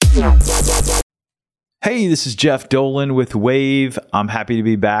Hey, this is Jeff Dolan with Wave. I'm happy to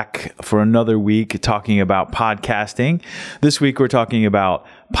be back for another week talking about podcasting. This week we're talking about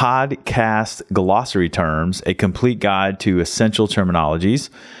podcast glossary terms, a complete guide to essential terminologies.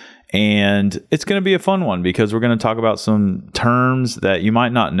 And it's going to be a fun one because we're going to talk about some terms that you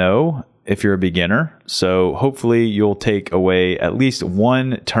might not know if you're a beginner. So hopefully you'll take away at least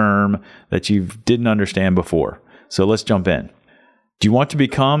one term that you didn't understand before. So let's jump in. Do you want to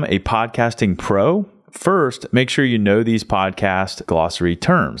become a podcasting pro? First, make sure you know these podcast glossary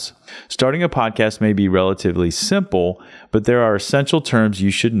terms. Starting a podcast may be relatively simple, but there are essential terms you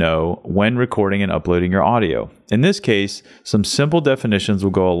should know when recording and uploading your audio. In this case, some simple definitions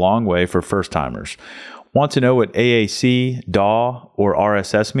will go a long way for first-timers. Want to know what AAC, DAW, or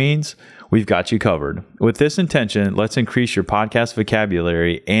RSS means? We've got you covered. With this intention, let's increase your podcast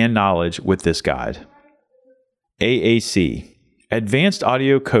vocabulary and knowledge with this guide. AAC, Advanced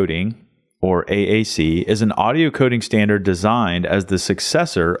Audio Coding, or AAC, is an audio coding standard designed as the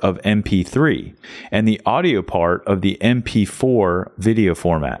successor of MP3 and the audio part of the MP4 video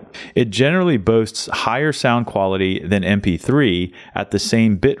format. It generally boasts higher sound quality than MP3 at the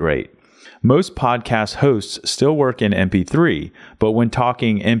same bit rate. Most podcast hosts still work in MP3, but when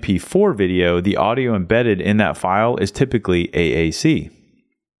talking MP4 video, the audio embedded in that file is typically AAC.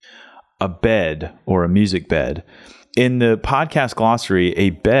 A bed, or a music bed. In the podcast glossary,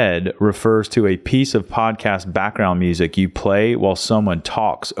 a bed refers to a piece of podcast background music you play while someone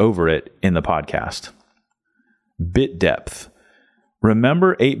talks over it in the podcast. Bit depth.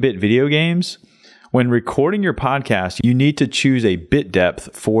 Remember 8-bit video games? When recording your podcast, you need to choose a bit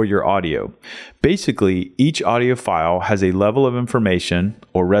depth for your audio. Basically, each audio file has a level of information,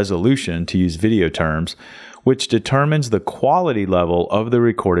 or resolution to use video terms, which determines the quality level of the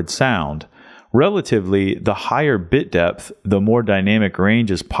recorded sound. Relatively, the higher bit depth, the more dynamic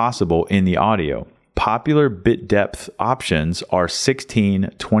range is possible in the audio. Popular bit depth options are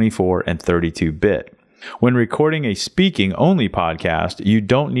 16, 24, and 32-bit. When recording a speaking-only podcast, you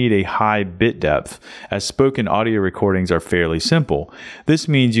don't need a high bit depth, as spoken audio recordings are fairly simple. This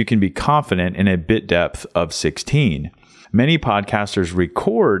means you can be confident in a bit depth of 16. Many podcasters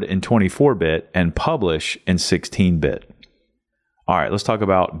record in 24-bit and publish in 16-bit. All right, let's talk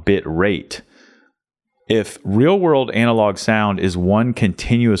about bit rate. If real-world analog sound is one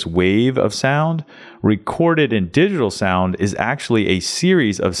continuous wave of sound, recorded in digital sound is actually a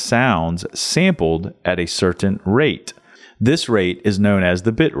series of sounds sampled at a certain rate. This rate is known as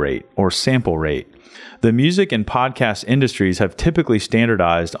the bit rate, or sample rate. The music and podcast industries have typically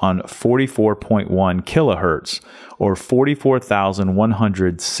standardized on 44.1 kilohertz, or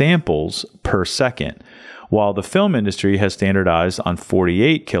 44,100 samples per second, while the film industry has standardized on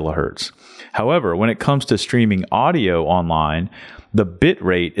 48 kilohertz. However, when it comes to streaming audio online, the bit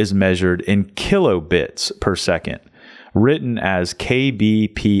rate is measured in kilobits per second, written as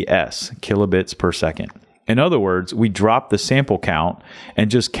kbps, kilobits per second. In other words, we drop the sample count and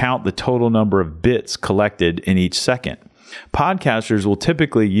just count the total number of bits collected in each second. Podcasters will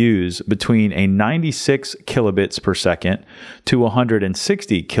typically use between a 96 kilobits per second to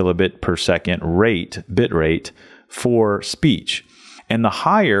 160 kilobit per second bit rate for speech, and the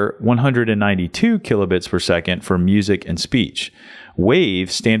higher 192 kilobits per second for music and speech. Wave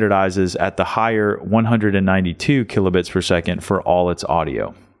standardizes at the higher 192 kilobits per second for all its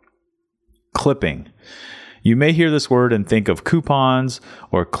audio. Clipping. You may hear this word and think of coupons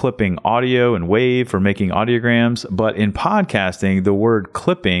or clipping audio and Wave for making audiograms, but in podcasting, the word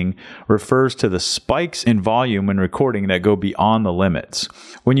clipping refers to the spikes in volume when recording that go beyond the limits.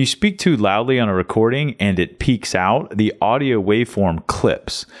 When you speak too loudly on a recording and it peaks out, the audio waveform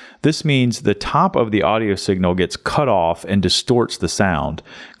clips. This means the top of the audio signal gets cut off and distorts the sound.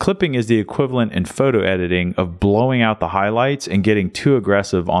 Clipping is the equivalent in photo editing of blowing out the highlights and getting too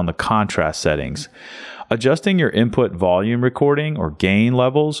aggressive on the contrast settings. Adjusting your input volume recording or gain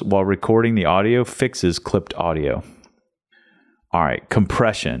levels while recording the audio fixes clipped audio. All right,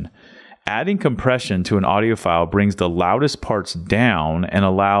 compression. Adding compression to an audio file brings the loudest parts down and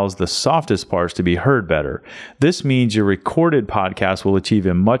allows the softest parts to be heard better. This means your recorded podcast will achieve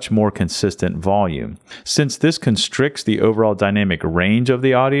a much more consistent volume. Since this constricts the overall dynamic range of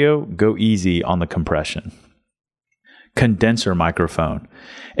the audio, go easy on the compression. Condenser microphone.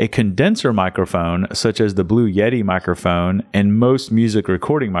 A condenser microphone, such as the Blue Yeti microphone and most music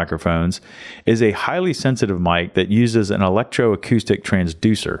recording microphones, is a highly sensitive mic that uses an electroacoustic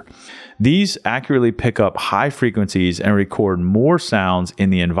transducer. These accurately pick up high frequencies and record more sounds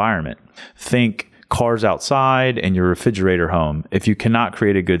in the environment. Think cars outside and your refrigerator home if you cannot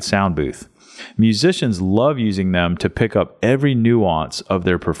create a good sound booth. Musicians love using them to pick up every nuance of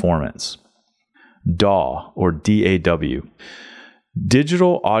their performance. DAW, or DAW.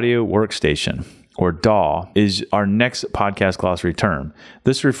 Digital Audio Workstation, or DAW, is our next podcast glossary term.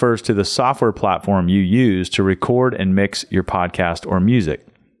 This refers to the software platform you use to record and mix your podcast or music.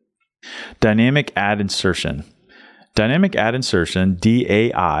 Dynamic Ad Insertion. Dynamic Ad Insertion,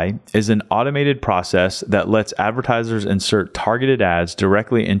 DAI, is an automated process that lets advertisers insert targeted ads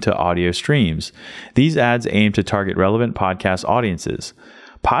directly into audio streams. These ads aim to target relevant podcast audiences.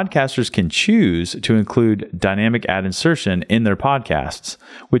 Podcasters can choose to include dynamic ad insertion in their podcasts,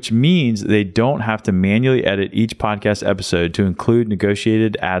 which means they don't have to manually edit each podcast episode to include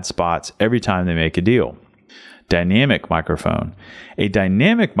negotiated ad spots every time they make a deal. Dynamic microphone. A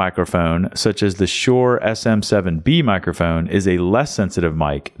dynamic microphone, such as the Shure SM7B microphone, is a less sensitive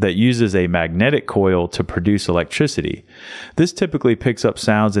mic that uses a magnetic coil to produce electricity. This typically picks up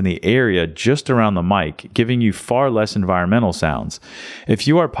sounds in the area just around the mic, giving you far less environmental sounds. If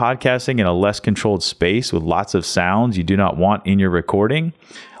you are podcasting in a less controlled space with lots of sounds you do not want in your recording,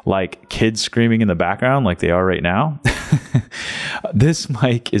 like kids screaming in the background like they are right now, this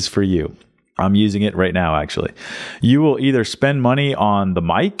mic is for you. I'm using it right now, actually. You will either spend money on the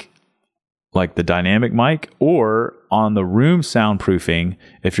mic, like the dynamic mic, or on the room soundproofing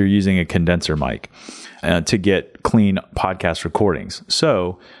if you're using a condenser mic to get clean podcast recordings.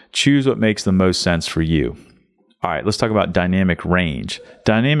 So choose what makes the most sense for you. All right, let's talk about dynamic range.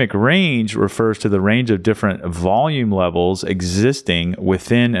 Dynamic range refers to the range of different volume levels existing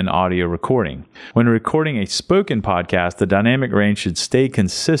within an audio recording. When recording a spoken podcast, the dynamic range should stay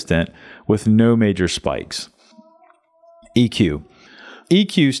consistent with no major spikes. EQ.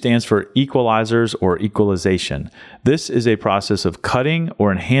 EQ stands for equalizers or equalization. This is a process of cutting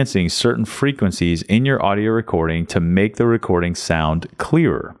or enhancing certain frequencies in your audio recording to make the recording sound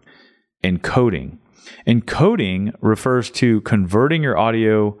clearer. Encoding. Encoding refers to converting your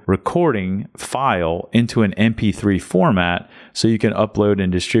audio recording file into an MP3 format so you can upload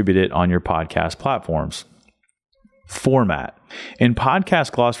and distribute it on your podcast platforms. Format. In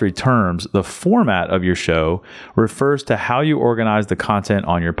podcast glossary terms, the format of your show refers to how you organize the content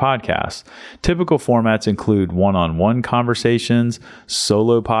on your podcast. Typical formats include one-on-one conversations,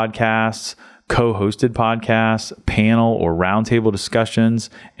 solo podcasts, co-hosted podcasts, panel or roundtable discussions,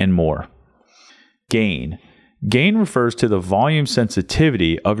 and more. Gain. Gain refers to the volume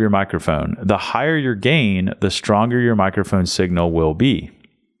sensitivity of your microphone. The higher your gain, the stronger your microphone signal will be.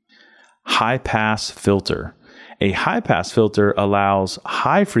 High-pass filter. A high-pass filter allows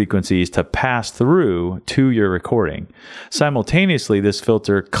high frequencies to pass through to your recording. Simultaneously, this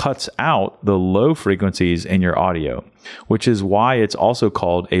filter cuts out the low frequencies in your audio, which is why it's also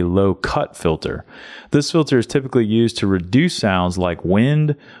called a low-cut filter. This filter is typically used to reduce sounds like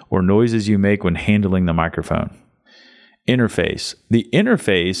wind or noises you make when handling the microphone. Interface. The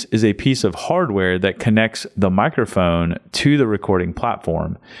interface is a piece of hardware that connects the microphone to the recording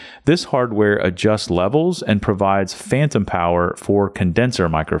platform. This hardware adjusts levels and provides phantom power for condenser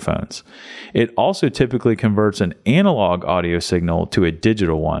microphones. It also typically converts an analog audio signal to a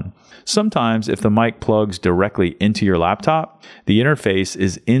digital one. Sometimes, if the mic plugs directly into your laptop, the interface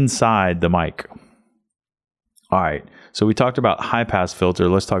is inside the mic. All right. So we talked about high-pass filter.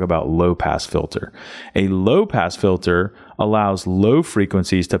 Let's talk about low-pass filter. A low-pass filter allows low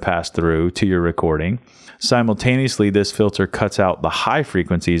frequencies to pass through to your recording. Simultaneously, this filter cuts out the high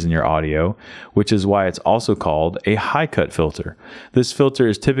frequencies in your audio, which is why it's also called a high-cut filter. This filter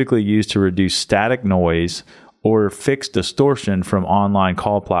is typically used to reduce static noise or fix distortion from online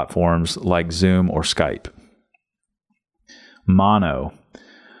call platforms like Zoom or Skype. Mono.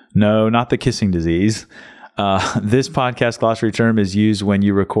 No, not the kissing disease. This podcast glossary term is used when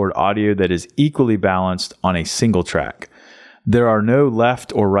you record audio that is equally balanced on a single track. There are no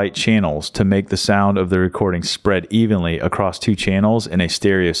left or right channels to make the sound of the recording spread evenly across two channels in a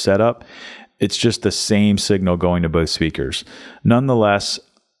stereo setup. It's just the same signal going to both speakers. Nonetheless,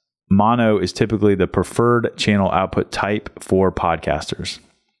 mono is typically the preferred channel output type for podcasters.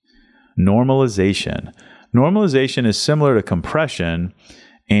 Normalization. Normalization is similar to compression,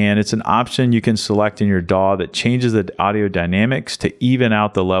 and it's an option you can select in your DAW that changes the audio dynamics to even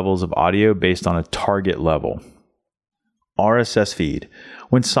out the levels of audio based on a target level. RSS feed.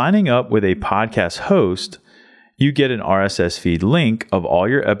 When signing up with a podcast host, you get an RSS feed link of all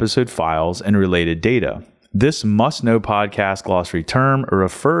your episode files and related data. This must-know podcast glossary term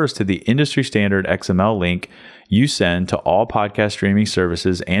refers to the industry standard XML link you send to all podcast streaming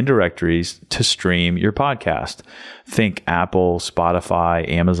services and directories to stream your podcast. Think Apple, Spotify,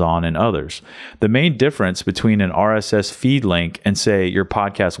 Amazon, and others. The main difference between an RSS feed link and, say, your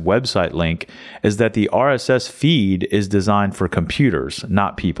podcast website link is that the RSS feed is designed for computers,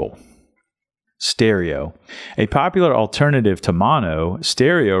 not people. Stereo. A popular alternative to mono,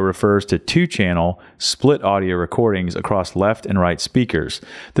 stereo refers to two-channel, split audio recordings across left and right speakers.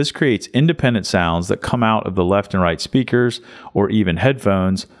 This creates independent sounds that come out of the left and right speakers or even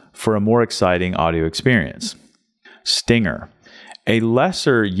headphones for a more exciting audio experience. Stinger. A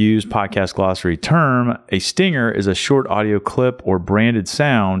lesser used podcast glossary term, a stinger is a short audio clip or branded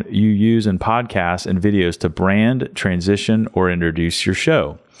sound you use in podcasts and videos to brand, transition, or introduce your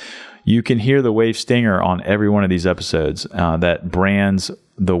show. You can hear the Wave Stinger on every one of these episodes that brands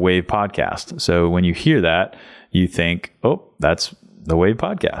the Wave Podcast. So when you hear that, you think, oh, that's the Wave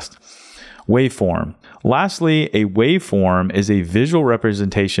Podcast. Waveform. Lastly, a waveform is a visual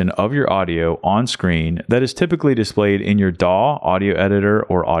representation of your audio on screen that is typically displayed in your DAW, audio editor,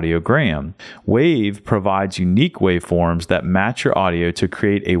 or audiogram. Wave provides unique waveforms that match your audio to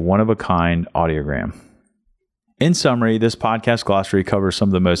create a one-of-a-kind audiogram. In summary, this podcast glossary covers some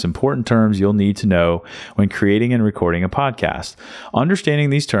of the most important terms you'll need to know when creating and recording a podcast.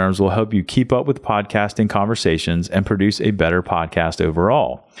 Understanding these terms will help you keep up with podcasting conversations and produce a better podcast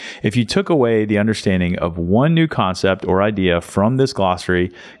overall. If you took away the understanding of one new concept or idea from this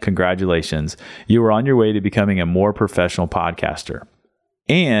glossary, congratulations. You are on your way to becoming a more professional podcaster.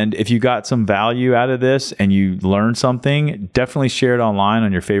 And if you got some value out of this and you learned something, definitely share it online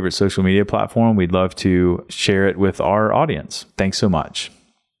on your favorite social media platform. We'd love to share it with our audience. Thanks so much.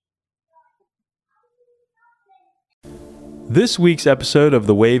 This week's episode of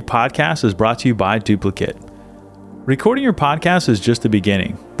the Wave Podcast is brought to you by Duplicate. Recording your podcast is just the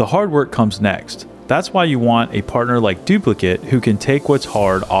beginning. The hard work comes next. That's why you want a partner like Duplicate who can take what's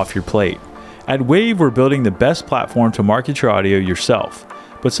hard off your plate. At Wave, we're building the best platform to market your audio yourself.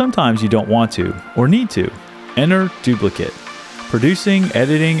 But sometimes you don't want to or need to. Enter Duplicate. Producing,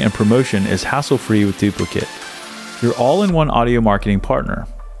 editing, and promotion is hassle-free with Duplicate. Your all-in-one audio marketing partner.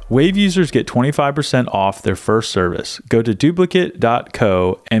 Wave users get 25% off their first service. Go to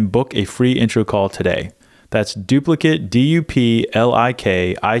duplicate.co and book a free intro call today. That's duplicate,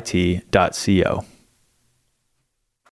 duplikit.co.